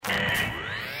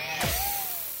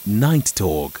Night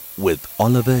Talk with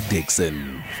Oliver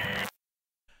Dixon.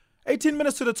 18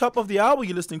 minutes to the top of the hour.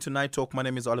 You're listening to Night Talk. My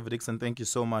name is Oliver Dixon. Thank you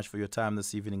so much for your time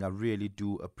this evening. I really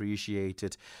do appreciate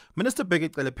it. Minister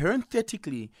Begekele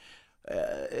parenthetically,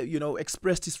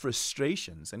 expressed his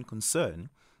frustrations and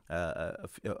concern a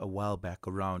while back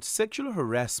around sexual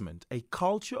harassment, a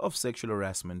culture of sexual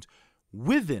harassment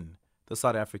within the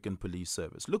South African Police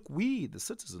Service. Look, we, the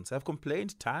citizens, have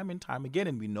complained time and time again,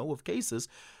 and we know of cases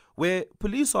where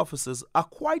police officers are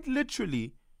quite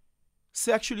literally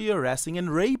sexually harassing and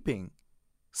raping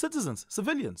citizens,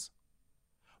 civilians.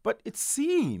 But it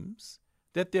seems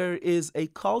that there is a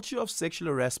culture of sexual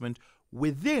harassment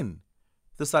within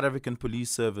the South African Police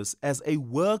Service as a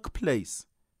workplace.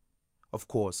 Of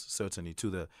course, certainly to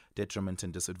the detriment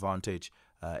and disadvantage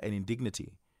and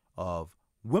indignity of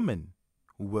women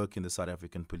who work in the South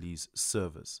African Police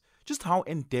Service. Just how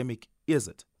endemic is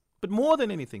it? But more than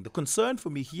anything, the concern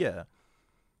for me here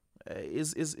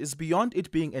is beyond it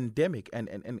being endemic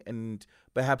and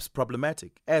perhaps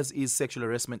problematic, as is sexual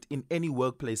harassment in any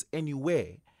workplace,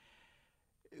 anywhere.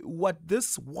 What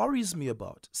this worries me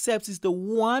about, SAPS is the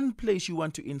one place you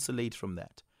want to insulate from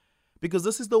that. Because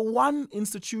this is the one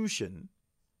institution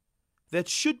that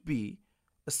should be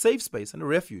a safe space and a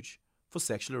refuge for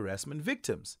sexual harassment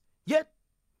victims. Yet,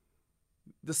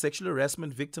 the sexual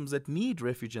harassment victims that need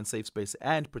refuge and safe space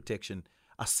and protection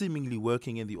are seemingly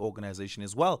working in the organization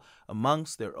as well,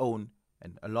 amongst their own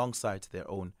and alongside their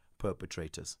own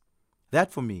perpetrators.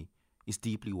 That, for me, is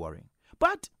deeply worrying.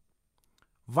 But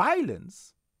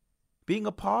violence, being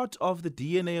a part of the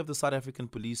DNA of the South African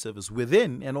Police Service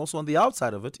within and also on the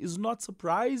outside of it, is not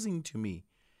surprising to me,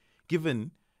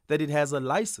 given that it has a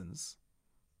license,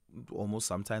 almost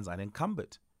sometimes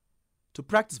unencumbered, to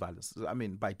practice violence. I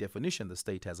mean, by definition, the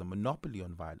state has a monopoly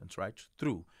on violence, right,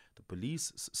 through the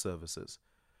police services.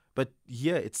 But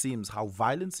here it seems how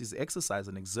violence is exercised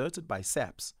and exerted by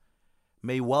SAPS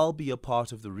may well be a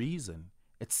part of the reason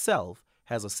itself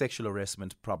has a sexual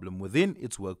harassment problem within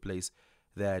its workplace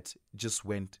that just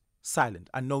went silent,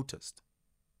 unnoticed.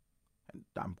 And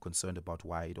I'm concerned about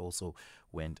why it also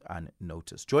went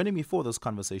unnoticed. Joining me for this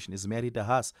conversation is Mary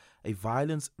Haas, a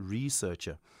violence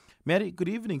researcher. Mary, good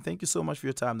evening. Thank you so much for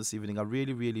your time this evening. I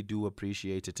really, really do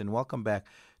appreciate it. And welcome back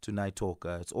to Night Talk.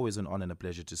 It's always an honor and a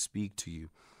pleasure to speak to you.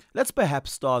 Let's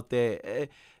perhaps start there.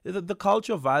 The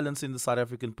culture of violence in the South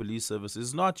African Police Service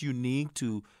is not unique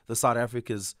to the South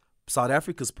Africa's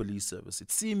police service.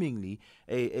 It's seemingly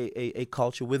a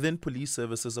culture within police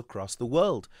services across the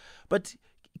world. But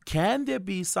can there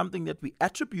be something that we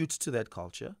attribute to that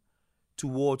culture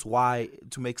towards why,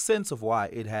 to make sense of why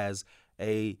it has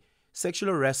a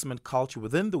sexual harassment culture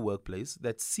within the workplace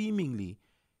that's seemingly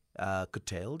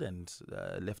curtailed and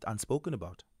left unspoken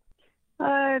about?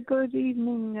 Good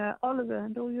evening, Oliver,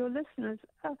 and all your listeners.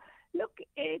 Look,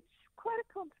 it's quite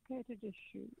a complicated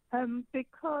issue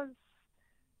because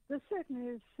there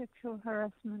certainly is sexual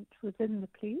harassment within the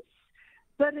police,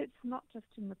 but it's not just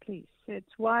in the police.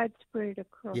 It's widespread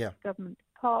across government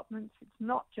departments. It's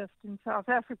not just in South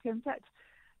Africa. In fact,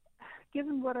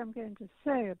 given what I'm going to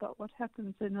say about what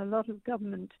happens in a lot of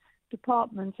government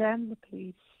departments and the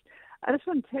police, I just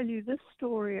want to tell you this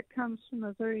story. It comes from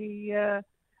a very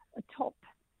a top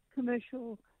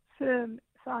commercial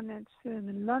finance firm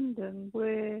in London,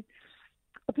 where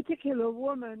a particular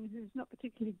woman who's not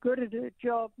particularly good at her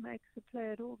job makes a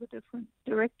play at all the different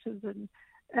directors,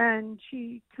 and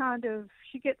she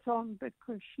gets on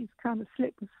because she's kind of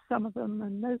slept with some of them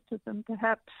and most of them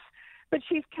perhaps, but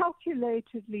she's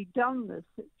calculatedly done this,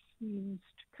 it seems,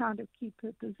 to kind of keep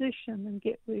her position and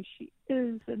get where she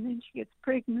is, and then she gets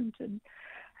pregnant and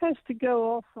has to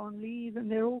go off on leave, and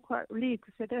they're all quite relieved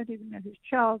because they don't even know whose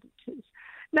child it is.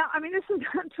 Now, I mean,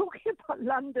 I'm talking about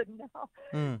London now,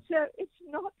 so it's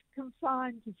not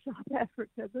confined to South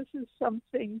Africa. This is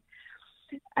something,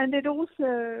 and it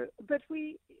also, but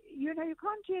you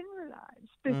can't generalize,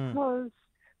 because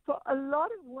for a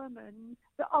lot of women,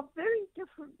 there are very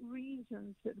different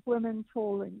reasons that women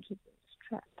fall into this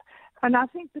trap. And I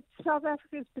think that South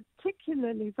Africa is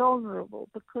particularly vulnerable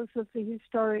because of the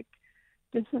historic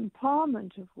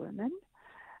disempowerment of women.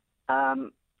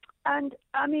 And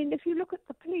I mean, if you look at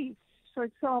the police, for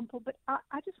example, but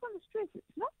I just want to stress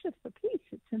it's not just the police,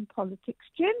 it's in politics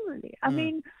generally. I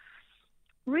mean,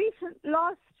 when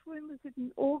was it,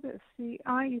 in August, the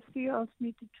IEC asked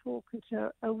me to talk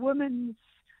at a Women's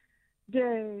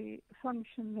Day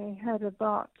function they had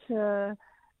about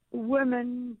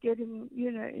women getting,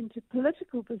 into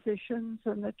political positions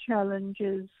and the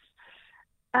challenges.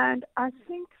 And I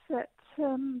think that,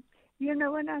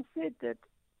 when I said that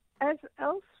as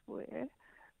elsewhere,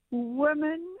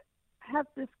 women have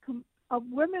this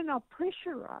women are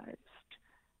pressurized,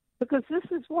 because this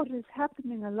is what is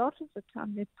happening a lot of the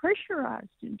time. They're pressurized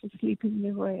into sleeping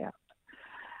their way up.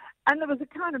 And there was a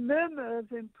kind of murmur of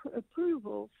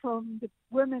approval from the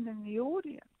women in the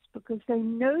audience because they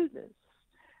know this.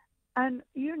 And,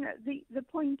 the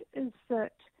point is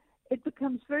that it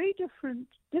becomes very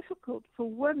difficult for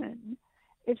women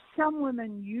if some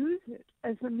women use it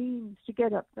as a means to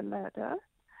get up the ladder,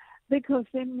 because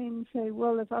then men say,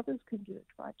 well, if others can do it,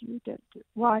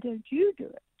 why don't you do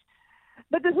it?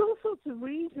 But there's all sorts of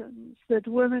reasons that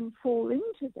women fall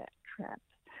into that trap.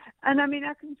 And I mean,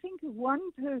 I can think of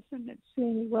one person that's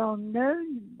fairly well known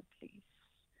in the police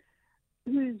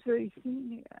who's very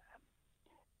senior.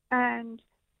 And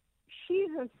she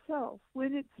herself,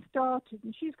 when it started,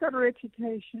 and she's got a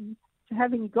reputation for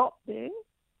having got there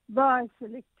by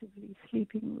selectively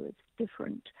sleeping with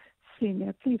different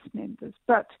senior police members.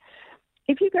 But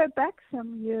if you go back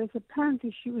some years,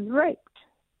 apparently she was raped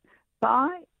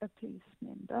by a police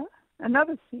member,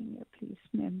 another senior police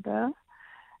member,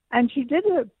 and she did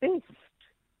her best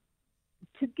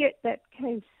to get that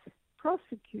case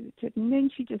prosecuted, and then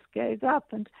she just gave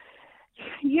up. And,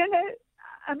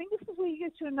 I mean, this is where you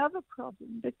get to another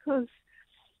problem, because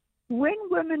when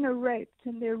women are raped,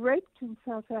 and they're raped in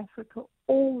South Africa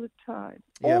all the time,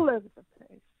 all over the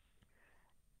place,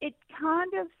 it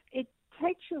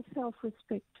takes your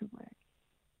self-respect away.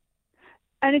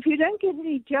 And if you don't get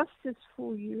any justice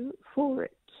for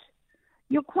it,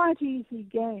 you're quite easy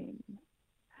game.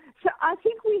 So I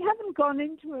think we haven't gone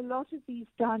into a lot of these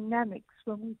dynamics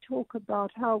when we talk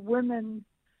about how women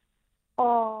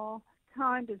are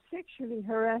kind of sexually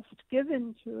harassed,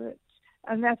 given to it,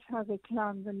 and that's how they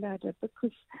climb the ladder.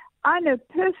 Because I know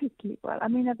perfectly well, I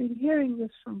mean, I've been hearing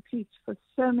this from police for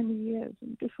so many years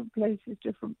in different places,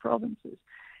 different provinces.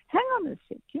 Hang on a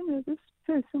sec, this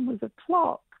person was a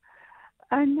clerk,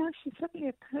 and now she's suddenly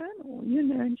a colonel,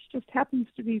 and she just happens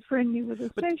to be friendly with the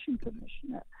station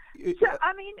commissioner. So,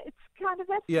 I mean, it's kind of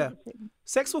that sort of thing.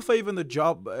 Sexual favor in the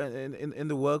job, in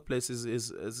the workplace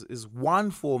is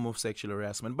one form of sexual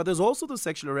harassment, but there's also the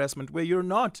sexual harassment where you're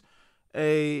not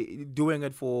doing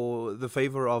it for the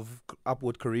favor of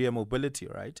upward career mobility,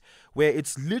 right? Where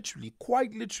it's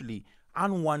quite literally,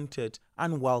 unwanted,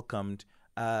 unwelcomed,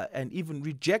 and even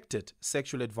rejected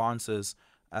sexual advances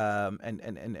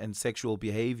and sexual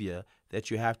behavior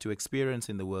that you have to experience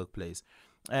in the workplace.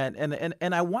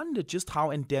 And I wonder just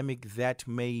how endemic that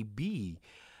may be.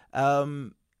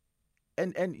 And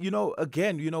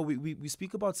again, we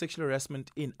speak about sexual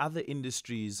harassment in other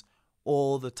industries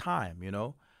all the time,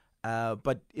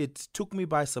 but it took me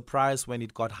by surprise when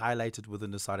it got highlighted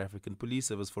within the South African Police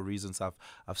Service for reasons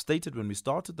I've stated when we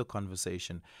started the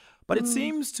conversation. But it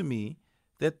seems to me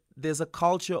that there's a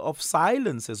culture of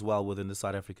silence as well within the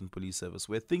South African Police Service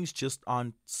where things just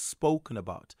aren't spoken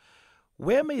about.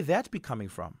 Where may that be coming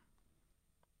from?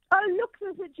 Oh, look,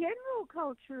 there's a general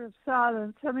culture of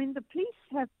silence. I mean, the police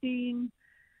have been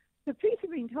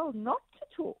told not to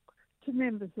talk to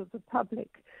members of the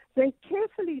public. They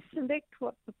carefully select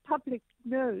what the public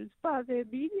knows by their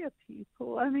media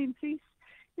people. I mean, police,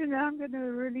 I'm going to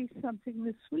release something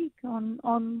this week on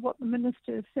what the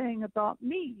minister is saying about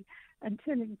me and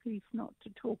telling police not to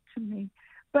talk to me.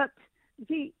 But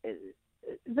the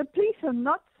police are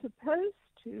not supposed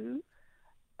to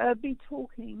be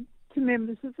talking to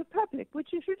members of the public,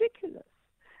 which is ridiculous,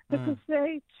 because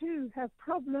they too have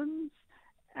problems,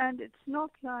 and it's not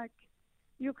like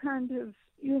you kind of,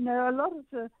 a lot of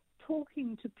the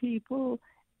talking to people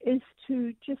is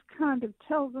to just kind of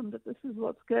tell them that this is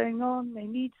what's going on. They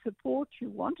need support. You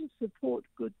want to support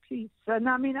good police. And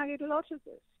I mean, I get a lot of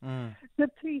this. The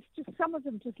police, some of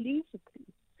them just leave the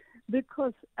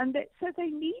police so they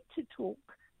need to talk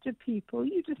to people.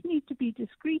 You just need to be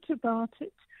discreet about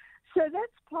it. So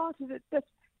that's part of it. But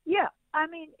yeah, I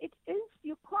mean, it is,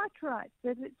 you're quite right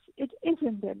that it is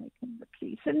endemic in the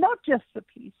police, and not just the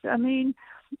police. I mean,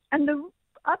 and the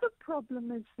other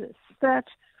problem is this, that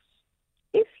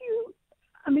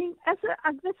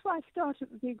that's why I started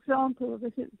with the example of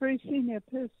a very senior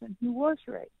person who was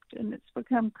raped, and it's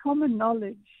become common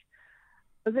knowledge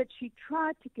that she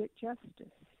tried to get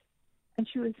justice, and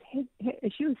she was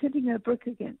hitting her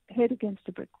head against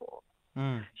a brick wall.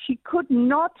 She could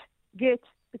not get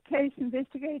the case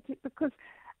investigated because,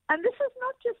 and this is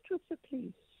not just with the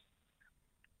police.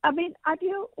 I mean, I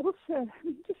deal also,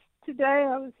 just today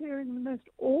I was hearing the most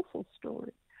awful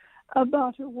story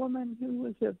about a woman who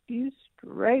was abused,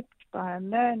 raped by a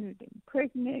man who'd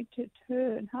impregnated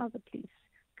her, and how the police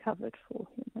covered for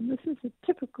him. And this is a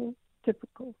typical.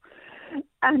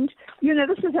 And,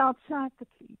 this is outside the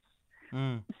police.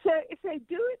 So if they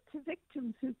do it to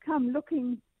victims who come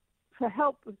looking for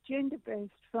help with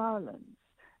gender-based violence,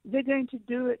 they're going to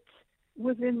do it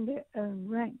within their own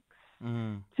ranks,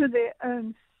 to their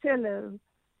own fellow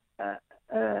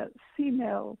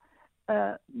female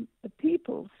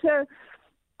people. So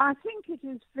I think it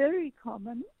is very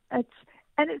common, and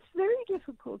it's very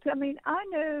difficult. I mean, I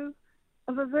know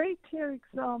of a very clear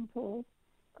example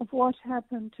of what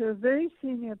happened to a very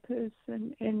senior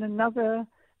person in another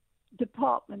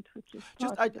department, which is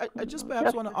I just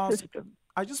perhaps want to ask.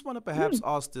 I just want to perhaps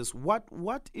ask this: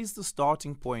 what is the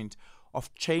starting point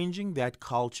of changing that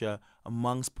culture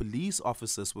amongst police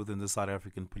officers within the South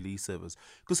African Police Service?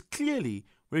 Because clearly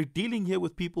we're dealing here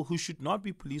with people who should not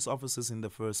be police officers in the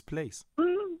first place.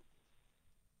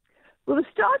 Well, the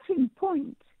starting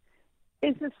point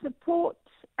is the support,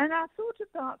 and I thought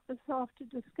about this after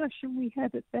discussion we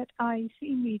had at that IEC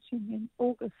meeting in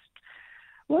August.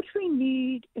 What we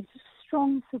need is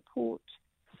strong support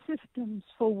systems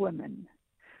for women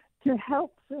to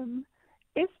help them.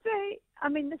 If they,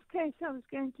 this case I was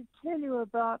going to tell you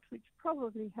about, which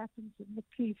probably happens in the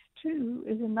police too,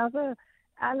 is another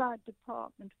allied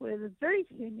department where the very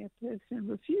senior person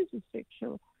refuses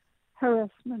sexual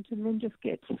harassment and then just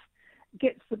gets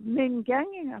the men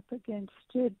ganging up against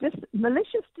her,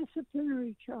 malicious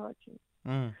disciplinary charges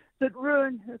that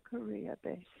ruin her career,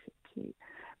 basically,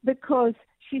 because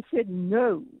she said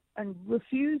no and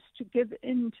refused to give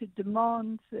in to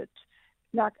demands that,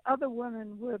 like other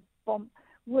women,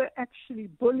 were actually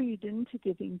bullied into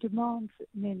giving demands that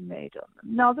men made on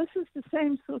them. Now, this is the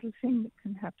same sort of thing that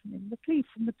can happen in the police,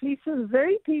 and the police are the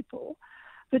very people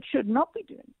that should not be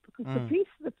doing it, because the police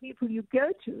are the people you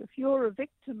go to if you're a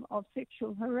victim of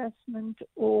sexual harassment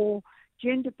or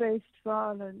gender-based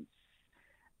violence.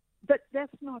 But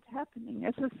that's not happening.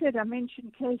 As I said, I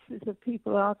mentioned cases of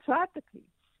people outside the police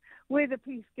where the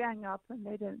police gang up and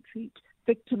they don't treat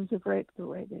victims of rape the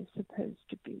way they're supposed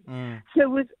to be. So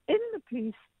within the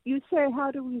police, you say, how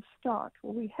do we start?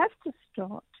 Well, we have to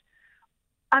start,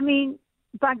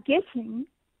 by getting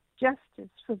justice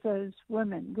for those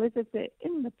women, whether they're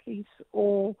in the police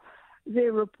or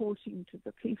they're reporting to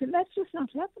the police. And that's just not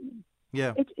happening.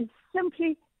 Yeah. It is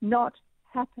simply not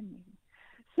happening.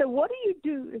 So what do you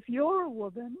do if you're a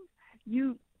woman,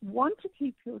 you want to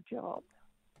keep your job,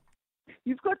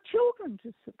 you've got children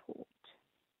to support?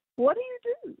 What do you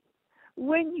do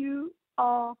when you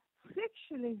are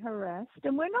sexually harassed?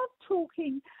 And we're not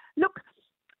talking, look,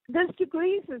 there's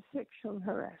degrees of sexual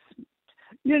harassment.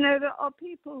 There are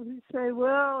people who say,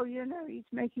 well, he's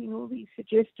making all these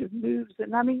suggestive moves.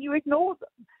 And you ignore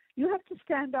them. You have to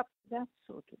stand up to that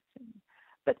sort of thing.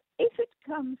 But if it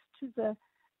comes to the,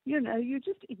 you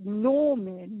just ignore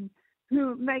men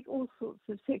who make all sorts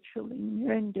of sexual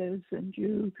innuendos and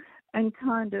you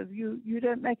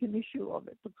don't make an issue of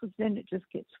it, because then it just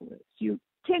gets worse. You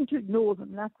tend to ignore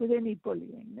them, like with any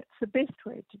bullying. That's the best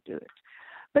way to do it.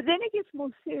 But then it gets more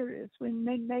serious when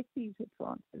men make these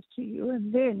advances to you,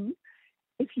 and then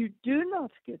if you do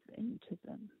not give in to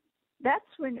them,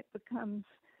 that's when it becomes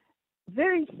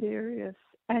very serious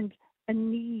and a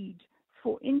need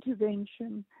for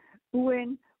intervention.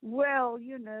 When,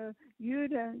 you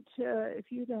don't, if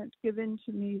you don't give in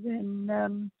to me,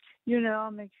 then,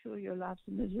 I'll make sure your life's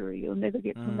a misery. You'll never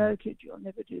get promoted. You'll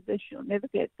never do this. You'll never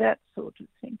get that sort of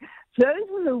thing. Those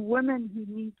are the women who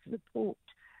need support.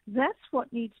 That's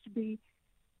what needs to be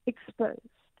exposed.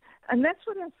 And that's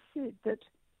what I said, that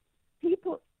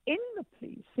people in the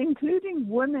police, including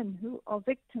women who are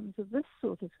victims of this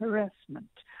sort of harassment,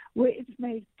 where it's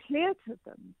made clear to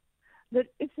them that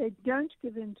if they don't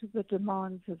give in to the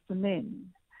demands of the men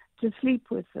to sleep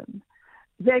with them,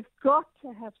 they've got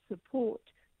to have support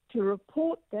to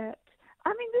report that.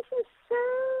 This is so,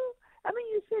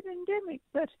 you said endemic,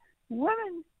 but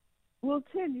women will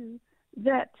tell you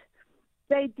that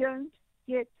they don't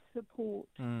get support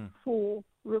for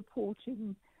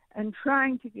reporting and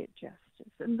trying to get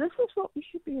justice. And this is what we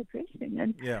should be addressing.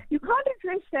 And you can't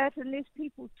address that unless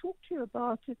people talk to you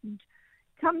about it and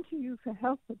come to you for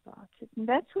help about it. And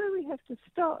that's where we have to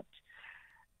start.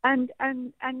 And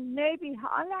maybe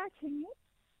highlighting it,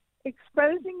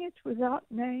 exposing it without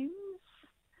names.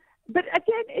 But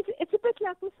again, it's a bit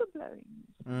like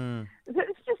whistleblowing.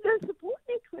 There's just no support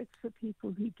networks for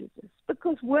people who do this,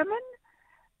 because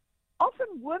often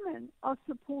women are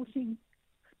supporting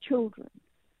children.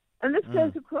 And this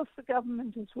goes across the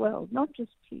government as well, not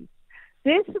just police.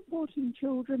 They're supporting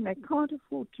children. They can't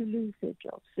afford to lose their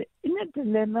jobs. They're in a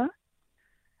dilemma,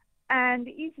 and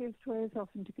the easiest way is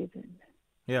often to give in.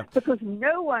 Yeah. Because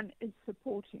no one is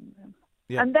supporting them.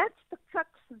 Yeah. And that's the crux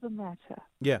of the matter.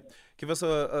 Yeah. Give us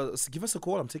a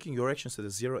call. I'm taking your actions to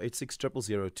the 086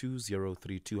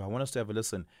 2032. I want us to have a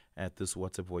listen at this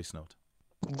WhatsApp voice note.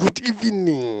 Good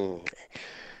evening,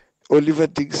 Oliver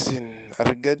Dixon.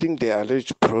 Regarding the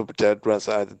alleged probe that was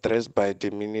addressed by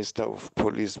the Minister of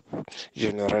Police,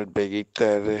 General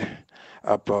Begitare,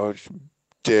 about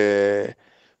the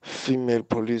female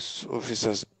police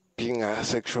officers being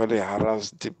sexually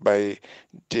harassed by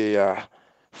their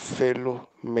fellow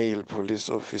male police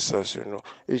officers,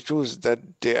 It shows that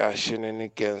there are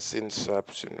shenanigans in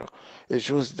SAPS, It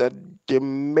shows that the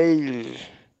male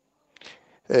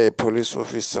police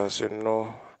officers,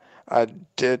 are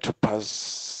there to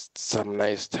pass some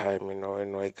nice time,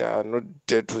 and like are not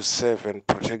there to serve and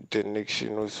protect the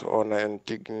nation with honor and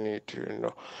dignity,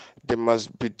 There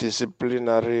must be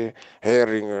disciplinary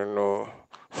hearing,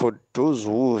 for those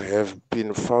who have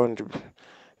been found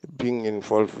being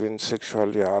involved in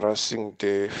sexually harassing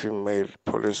the female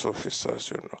police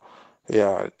officers,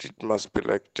 Yeah, it must be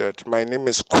like that. My name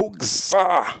is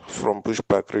Kugza from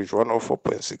Bushback Ridge,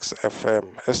 104.6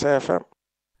 FM, SAFM.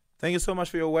 Thank you so much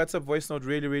for your WhatsApp voice note.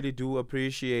 Really, really do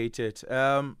appreciate it.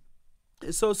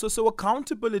 So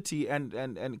accountability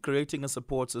and creating a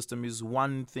support system is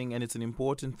one thing, and it's an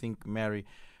important thing, Mary.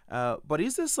 But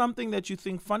is there something that you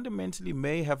think fundamentally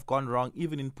may have gone wrong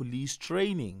even in police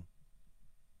training?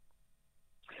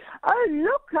 Oh,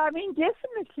 look, I mean,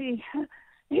 definitely.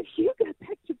 If you go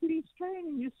back to police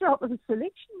training, you start with a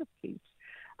selection of police.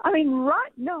 I mean,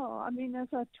 right now, as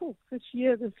I talk this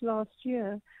last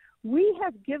year, we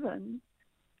have given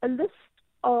a list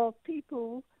of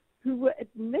people who were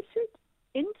admitted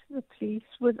into the police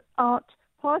without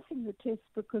passing the test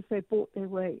because they bought their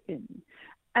way in.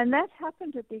 And that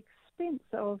happened at the expense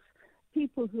of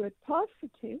people who had passed the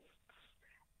tests,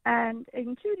 and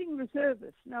including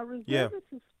reservists. Now,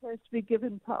 reservists are supposed to be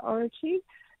given priority.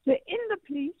 They're in the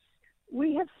police.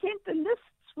 We have sent the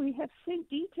lists. We have sent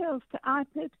details to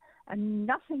IPID, and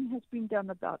nothing has been done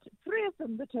about it. 3 of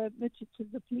them that are admitted to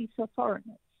the police are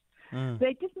foreigners.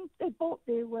 They bought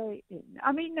their way in.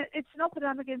 I mean, it's not that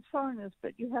I'm against foreigners,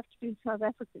 but you have to be South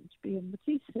African to be in the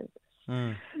police service.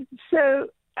 So,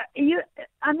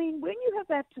 when you have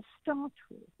that to start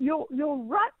with, you're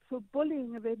ripe for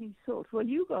bullying of any sort. Well,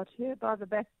 you got here by the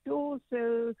back door,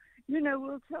 so,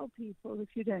 we'll tell people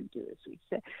if you don't do as we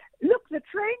say. Look, the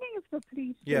training of the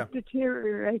police has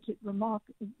deteriorated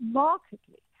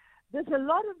markedly. There's a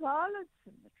lot of violence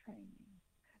in the training.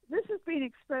 This has been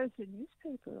exposed in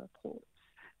newspaper reports.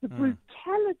 The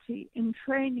brutality in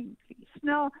training police.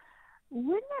 Now,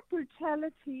 when that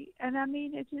brutality, and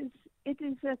it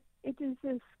is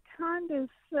this kind of,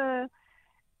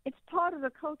 it's part of the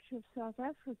culture of South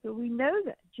Africa. We know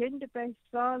that gender-based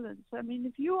violence.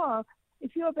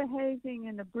 If you're behaving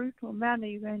in a brutal manner,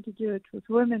 you're going to do it with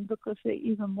women because they're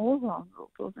even more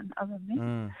vulnerable than other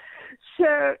men.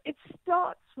 So it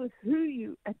starts with who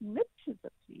you admit to the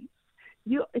police.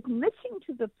 You're admitting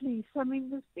to the police.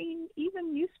 There's been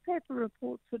even newspaper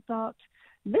reports about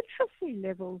literacy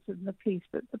levels in the police,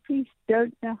 but the police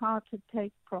don't know how to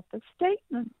take proper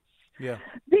statements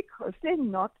because they're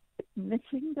not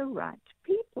admitting the right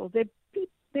people. They're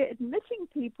admitting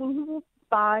people who will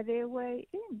buy their way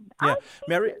in. Yeah,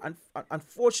 Mary,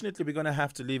 unfortunately, we're going to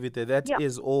have to leave it there. That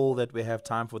is all that we have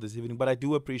time for this evening. But I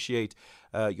do appreciate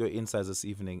your insights this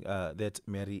evening, that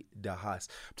Mary Haas.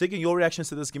 Taking your reactions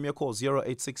to this, give me a call,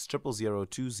 086 000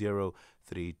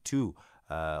 2032.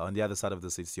 On the other side of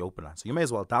this, it's the open line. So you may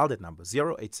as well dial that number,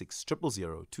 086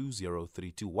 000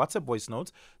 2032. WhatsApp voice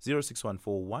notes,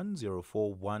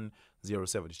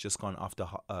 0614104107. It's just gone after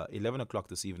 11 o'clock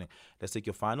this evening. Let's take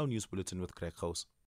your final news bulletin with Craig Haas.